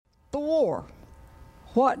The war.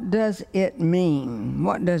 What does it mean?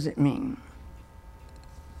 What does it mean?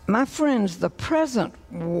 My friends, the present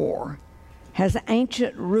war has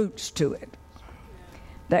ancient roots to it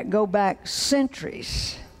that go back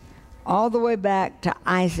centuries, all the way back to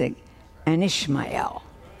Isaac and Ishmael.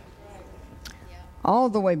 All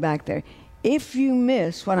the way back there. If you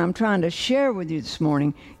miss what I'm trying to share with you this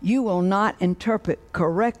morning, you will not interpret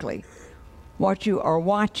correctly what you are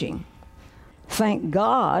watching. Thank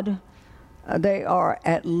God they are,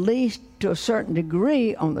 at least to a certain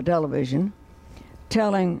degree on the television,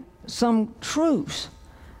 telling some truths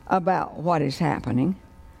about what is happening.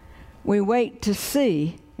 We wait to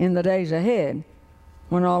see in the days ahead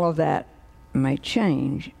when all of that may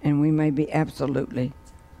change and we may be absolutely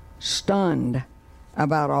stunned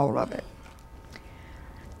about all of it.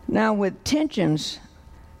 Now, with tensions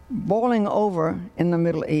boiling over in the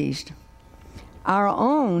Middle East, our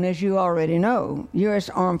own, as you already know, U.S.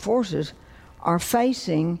 Armed Forces are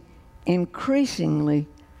facing increasingly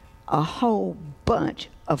a whole bunch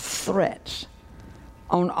of threats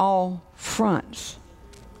on all fronts.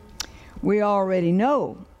 We already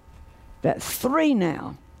know that 3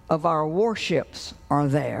 now of our warships are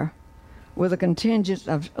there, with a contingent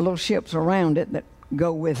of little ships around it that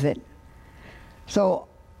go with it. So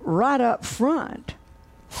right up front,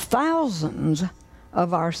 thousands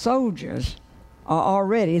of our soldiers are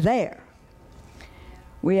already there.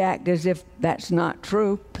 We act as if that's not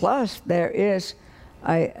true. Plus, there is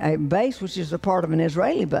a base which is a part of an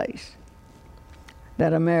Israeli base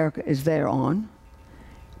that America is there on.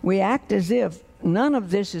 We act as if none of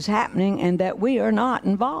this is happening and that we are not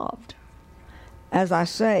involved. As I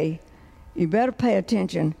say, you better pay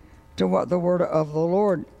attention to what the word of the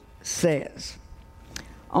Lord says.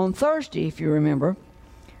 On Thursday, if you remember,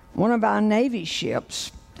 one of our Navy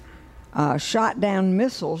ships shot down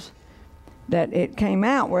missiles that it came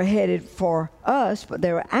out were headed for us, but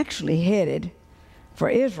they were actually headed for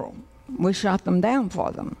Israel. We shot them down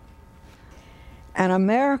for them. And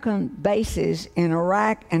American bases in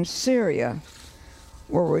Iraq and Syria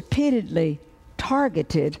were repeatedly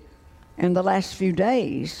targeted in the last few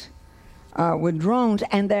days with drones,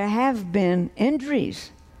 and there have been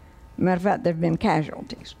injuries. Matter of fact, there have been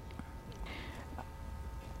casualties.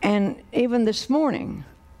 And even this morning,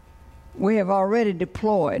 we have already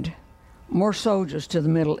deployed more soldiers to the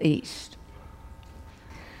Middle East.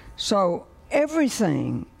 So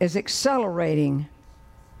everything is accelerating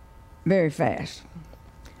very fast.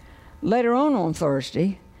 Later on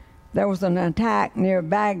Thursday, there was an attack near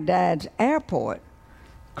Baghdad's airport,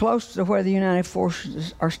 close to where the United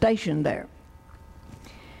Forces are stationed there.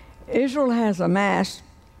 Israel has amassed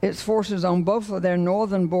its forces on both of their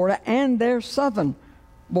northern border and their southern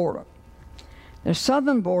border. The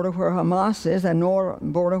southern border where Hamas is, the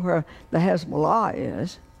northern border where the Hezbollah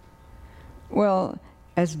is. Well,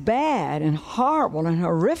 as bad and horrible and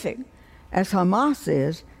horrific as Hamas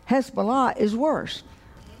is, Hezbollah is worse.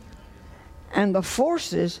 And the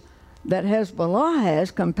forces that Hezbollah has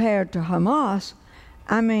compared to Hamas,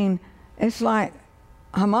 I mean, it's like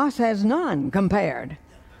Hamas has none compared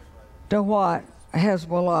to what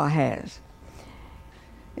Hezbollah has.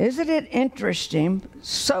 Isn't it interesting?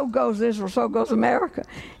 So goes Israel, so goes America.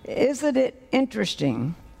 Isn't it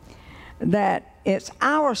interesting that it's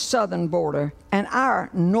our southern border and our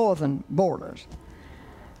northern borders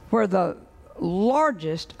where the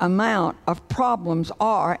largest amount of problems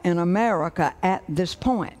are in America at this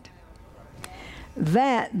point,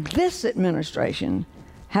 that this administration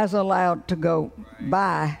has allowed to go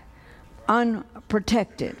by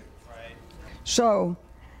unprotected. So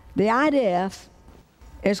the IDF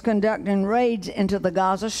is conducting raids into the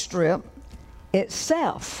Gaza Strip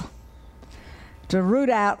itself to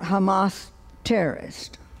root out Hamas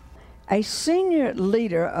terrorists. A senior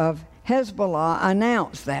leader of Hezbollah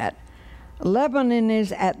announced that Lebanon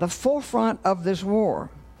is at the forefront of this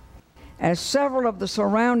war, as several of the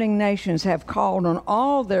surrounding nations have called on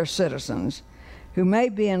all their citizens who may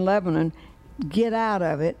be in Lebanon, get out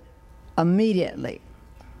of it immediately.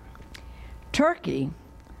 Turkey,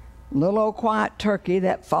 little old quiet Turkey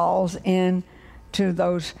that falls into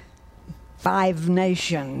those 5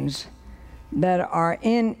 nations that are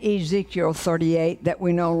in Ezekiel 38 that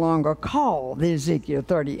we no longer call the Ezekiel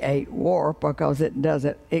 38 war because it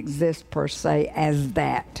doesn't exist per se as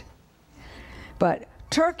that. But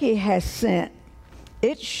Turkey has sent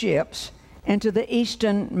its ships into the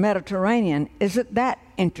eastern Mediterranean. Isn't that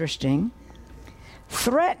interesting?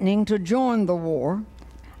 Threatening to join the war.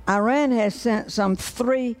 Iran has sent some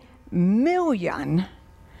 3 million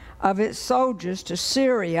of its soldiers to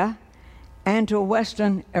Syria and to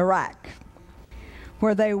western Iraq,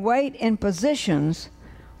 where they wait in positions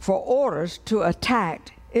for orders to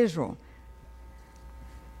attack Israel.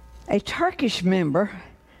 A Turkish member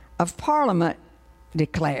of parliament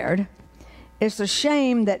declared, "It's a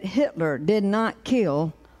shame that Hitler did not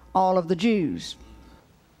kill all of the Jews."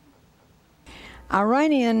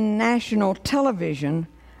 Iranian national television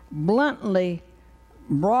bluntly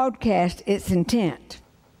broadcast its intent.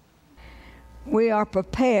 "We are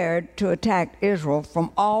prepared to attack Israel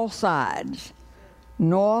from all sides,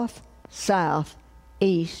 north, south,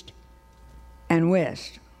 east, and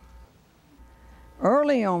west."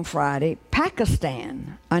 Early on Friday,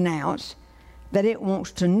 Pakistan announced that it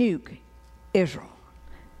wants to nuke Israel.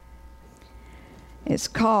 It's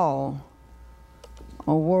called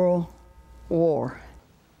a world war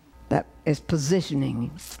that is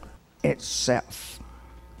positioning itself.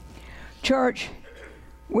 Church,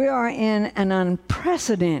 we are in an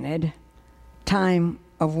unprecedented time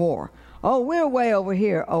of war. "Oh, we're way over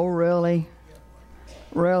here." Oh, really?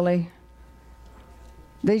 Really?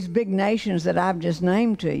 These big nations that I've just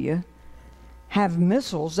named to you have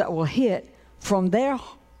missiles that will hit from their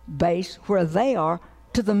base where they are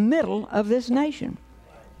to the middle of this nation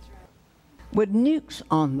with nukes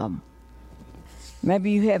on them.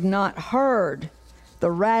 Maybe you have not heard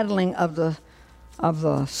the rattling of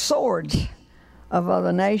the swords of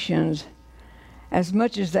other nations. As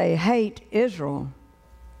much as they hate Israel,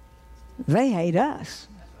 they hate us.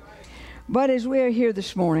 But as we are here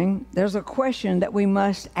this morning, there's a question that we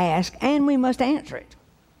must ask, and we must answer it.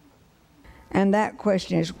 And that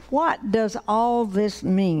question is, what does all this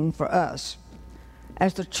mean for us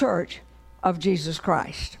as the church of Jesus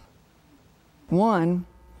Christ? One,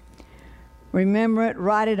 remember it,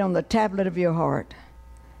 write it on the tablet of your heart.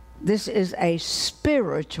 This is a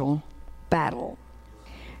spiritual battle.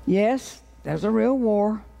 Yes, there's a real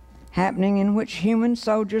war happening in which human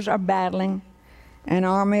soldiers are battling an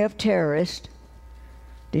army of terrorists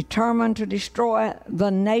determined to destroy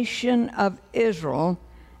the nation of Israel,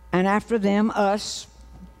 and after them, us,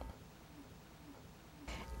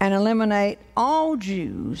 and eliminate all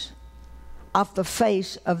Jews off the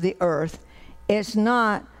face of the earth. It's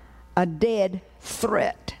not a dead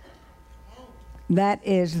threat. That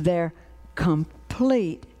is their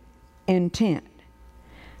complete intent.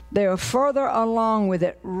 They are further along with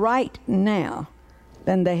it right now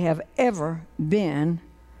than they have ever been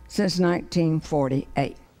since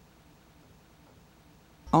 1948.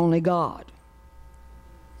 Only God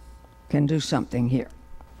can do something here.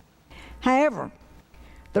 However,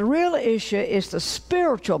 the real issue is the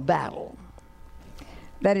spiritual battle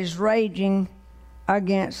that is raging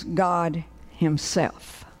against God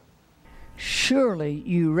Himself. Surely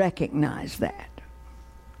you recognize that.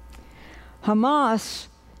 Hamas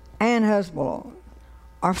and Hezbollah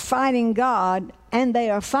are fighting God, and they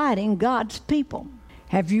are fighting God's people.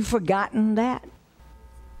 Have you forgotten that?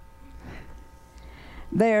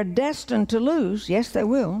 They are destined to lose. Yes, they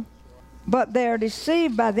will. But they are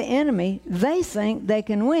deceived by the enemy. They think they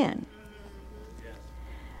can win.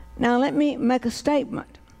 Now, let me make a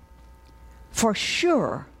statement. For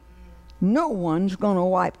sure, no one's going to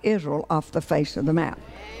wipe Israel off the face of the map.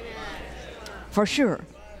 For sure.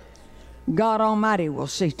 God Almighty will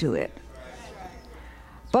see to it.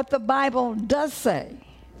 But the Bible does say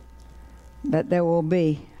that there will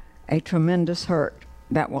be a tremendous hurt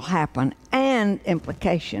that will happen, and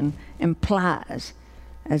implication implies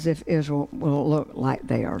as if Israel will look like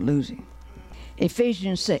they are losing.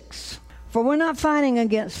 Ephesians 6. For we're not fighting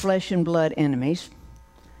against flesh and blood enemies,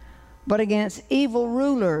 but against evil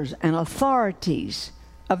rulers and authorities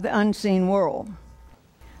of the unseen world,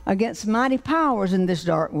 against mighty powers in this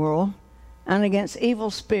dark world, and against evil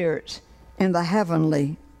spirits in the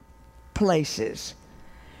heavenly places.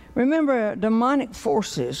 Remember, demonic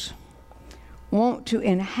forces want to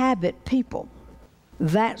inhabit people.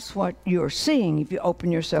 That's what you're seeing if you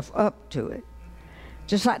open yourself up to it.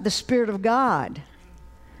 Just like the Spirit of God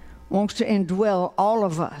wants to indwell all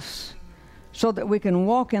of us so that we can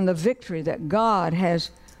walk in the victory that God has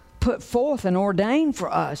put forth and ordained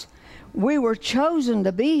for us. We were chosen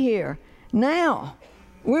to be here. Now,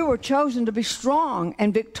 we were chosen to be strong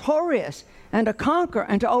and victorious and to conquer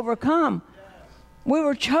and to overcome. We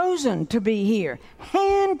were chosen to be here,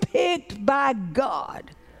 handpicked by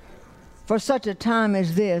God for such a time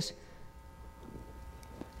as this.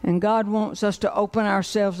 And God wants us to open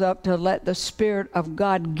ourselves up to let the Spirit of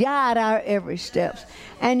God guide our every steps.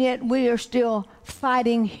 And yet we are still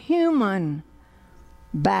fighting human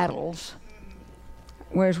battles,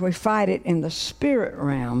 whereas we fight it in the spirit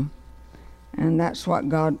realm. And that's what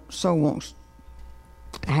God so wants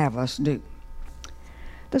to have us do.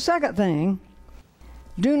 The second thing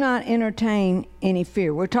Do not entertain any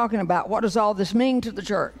fear. We're talking about what does all this mean to the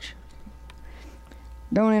church.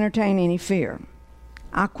 Don't entertain any fear.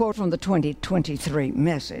 I quote from the 2023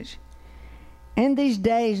 message. In these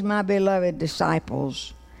days, my beloved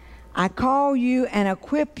disciples, I call you and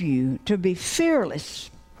equip you to be fearless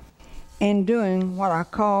in doing what I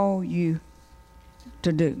call you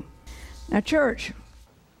to do. Now, church,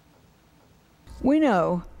 we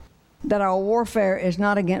know that our warfare is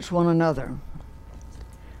not against one another,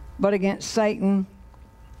 but against Satan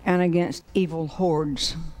and against evil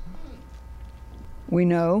hordes. We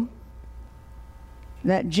know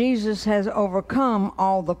that Jesus has overcome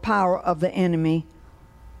all the power of the enemy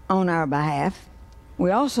on our behalf. We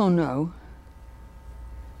also know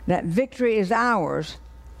that victory is ours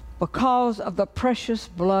because of the precious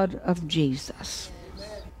blood of Jesus.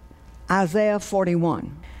 Amen. Isaiah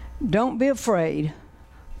 41. Don't be afraid,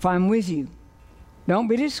 for I'm with you. Don't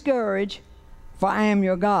be discouraged, for I am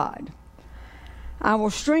your God. I will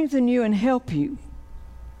strengthen you and help you.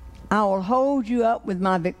 I will hold you up with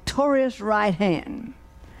my victorious right hand.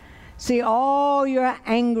 See, all your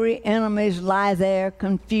angry enemies lie there,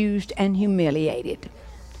 confused and humiliated.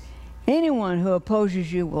 Anyone who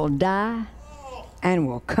opposes you will die and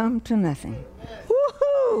will come to nothing.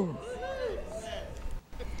 Woohoo!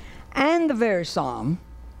 And the very psalm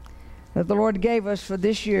that the Lord gave us for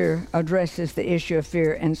this year addresses the issue of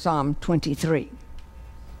fear in Psalm 23.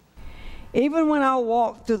 Even when I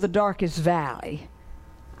walk through the darkest valley,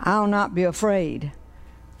 I'll not be afraid,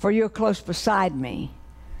 for you're close beside me.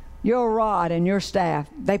 Your rod and your staff,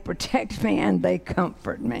 they protect me and they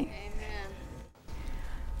comfort me. Amen.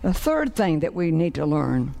 The third thing that we need to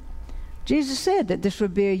learn, Jesus said that this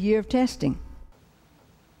would be a year of testing.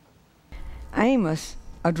 Amos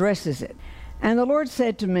addresses it. And the Lord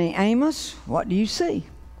said to me, Amos, what do you see?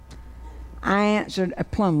 I answered, a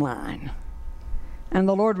plumb line. And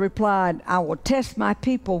the Lord replied, I will test my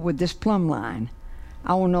people with this plumb line.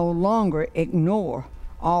 I will no longer ignore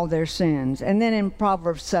all their sins. And then in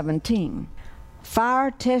Proverbs 17,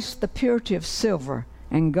 fire tests the purity of silver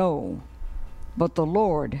and gold, but the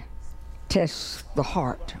Lord tests the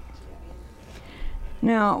heart.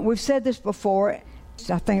 Now, we've said this before.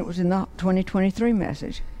 I think it was in the 2023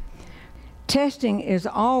 message. Testing is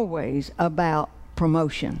always about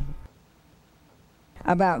promotion,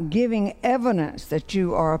 about giving evidence that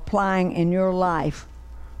you are applying in your life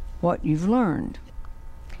what you've learned.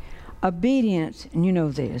 Obedience, and you know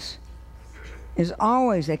this, is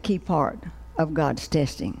always a key part of God's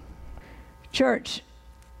testing. Church,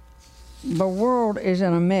 the world is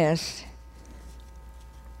in a mess,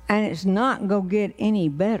 and it's not going to get any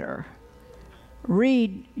better.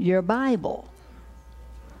 Read your Bible.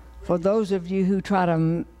 For those of you who try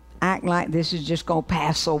to act like this is just going to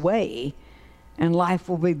pass away and life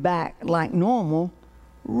will be back like normal,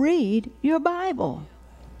 read your Bible.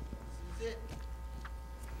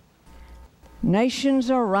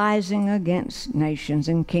 Nations are rising against nations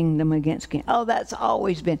and kingdom against kingdom. Oh, that's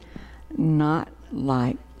always been. Not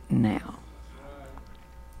like now.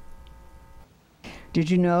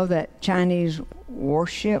 Did you know that Chinese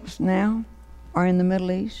warships now are in the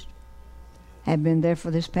Middle East? Have been there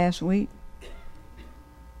for this past week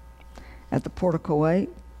at the port of Kuwait.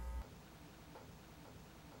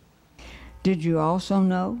 Did you also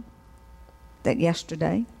know that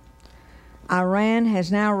yesterday Iran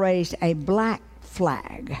has now raised a black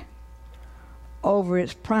flag over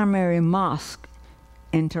its primary mosque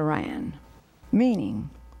in Tehran, meaning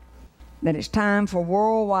that it's time for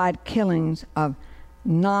worldwide killings of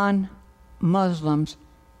non-Muslims,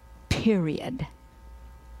 period.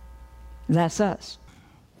 That's us.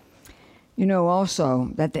 You know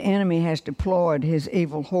also that the enemy has deployed his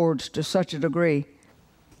evil hordes to such a degree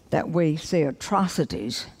that we see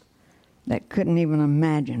atrocities that couldn't even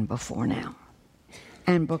imagine before now.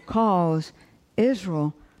 And because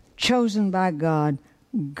Israel, chosen by God,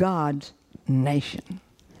 God's nation,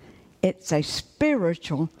 it's a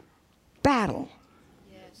spiritual battle.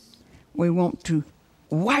 Yes. We want to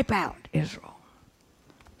wipe out Israel.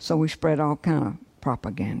 So we spread all kind of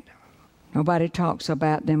propaganda. Nobody talks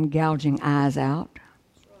about them gouging eyes out,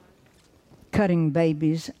 cutting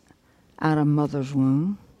babies out of mother's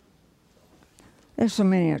womb. There's so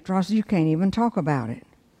many atrocities, you can't even talk about it.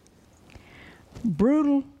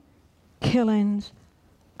 Brutal killings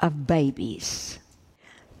of babies.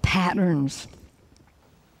 Patterns.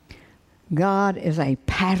 God is a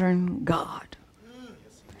pattern God.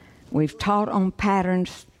 We've taught on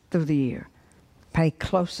patterns through the year. Pay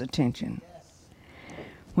close attention.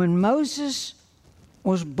 When Moses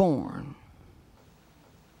was born,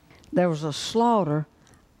 there was a slaughter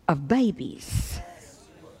of babies.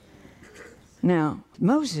 Now,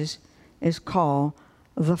 Moses is called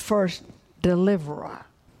the first deliverer.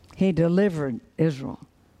 He delivered Israel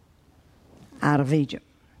out of Egypt,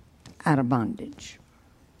 out of bondage.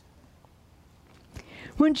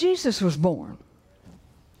 When Jesus was born,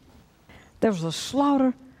 there was a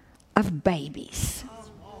slaughter of babies.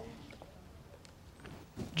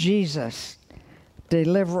 Jesus,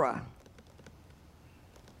 deliverer,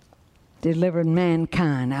 delivered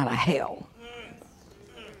mankind out of hell.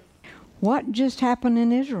 What just happened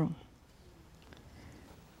in Israel?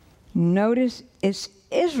 Notice it's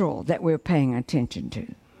Israel that we're paying attention to.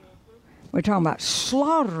 We're talking about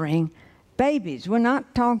slaughtering babies. We're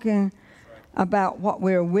not talking about what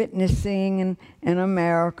we're witnessing in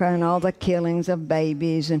America and all the killings of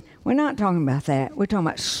babies. And we're not talking about that. We're talking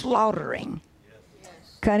about slaughtering.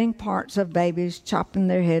 Cutting parts of babies, chopping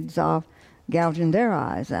their heads off, gouging their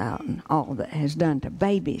eyes out, and all that has done to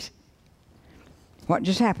babies. What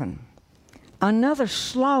just happened? Another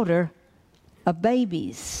slaughter of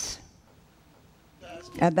babies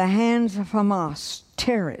at the hands of Hamas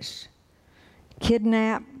terrorists,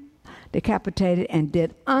 kidnapped, decapitated, and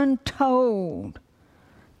did untold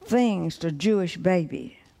things to Jewish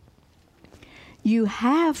babies. You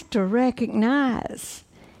have to recognize,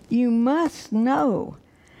 you must know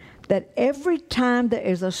that every time there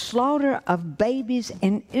is a slaughter of babies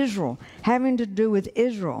in Israel having to do with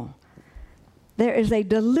Israel, there is a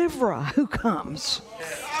deliverer who comes.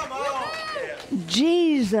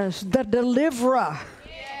 Jesus, the deliverer.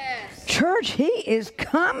 Church, he is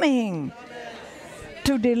coming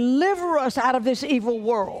to deliver us out of this evil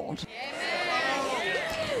world.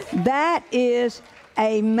 That is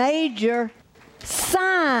a major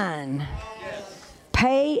sign.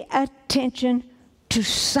 Pay attention to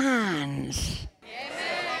signs.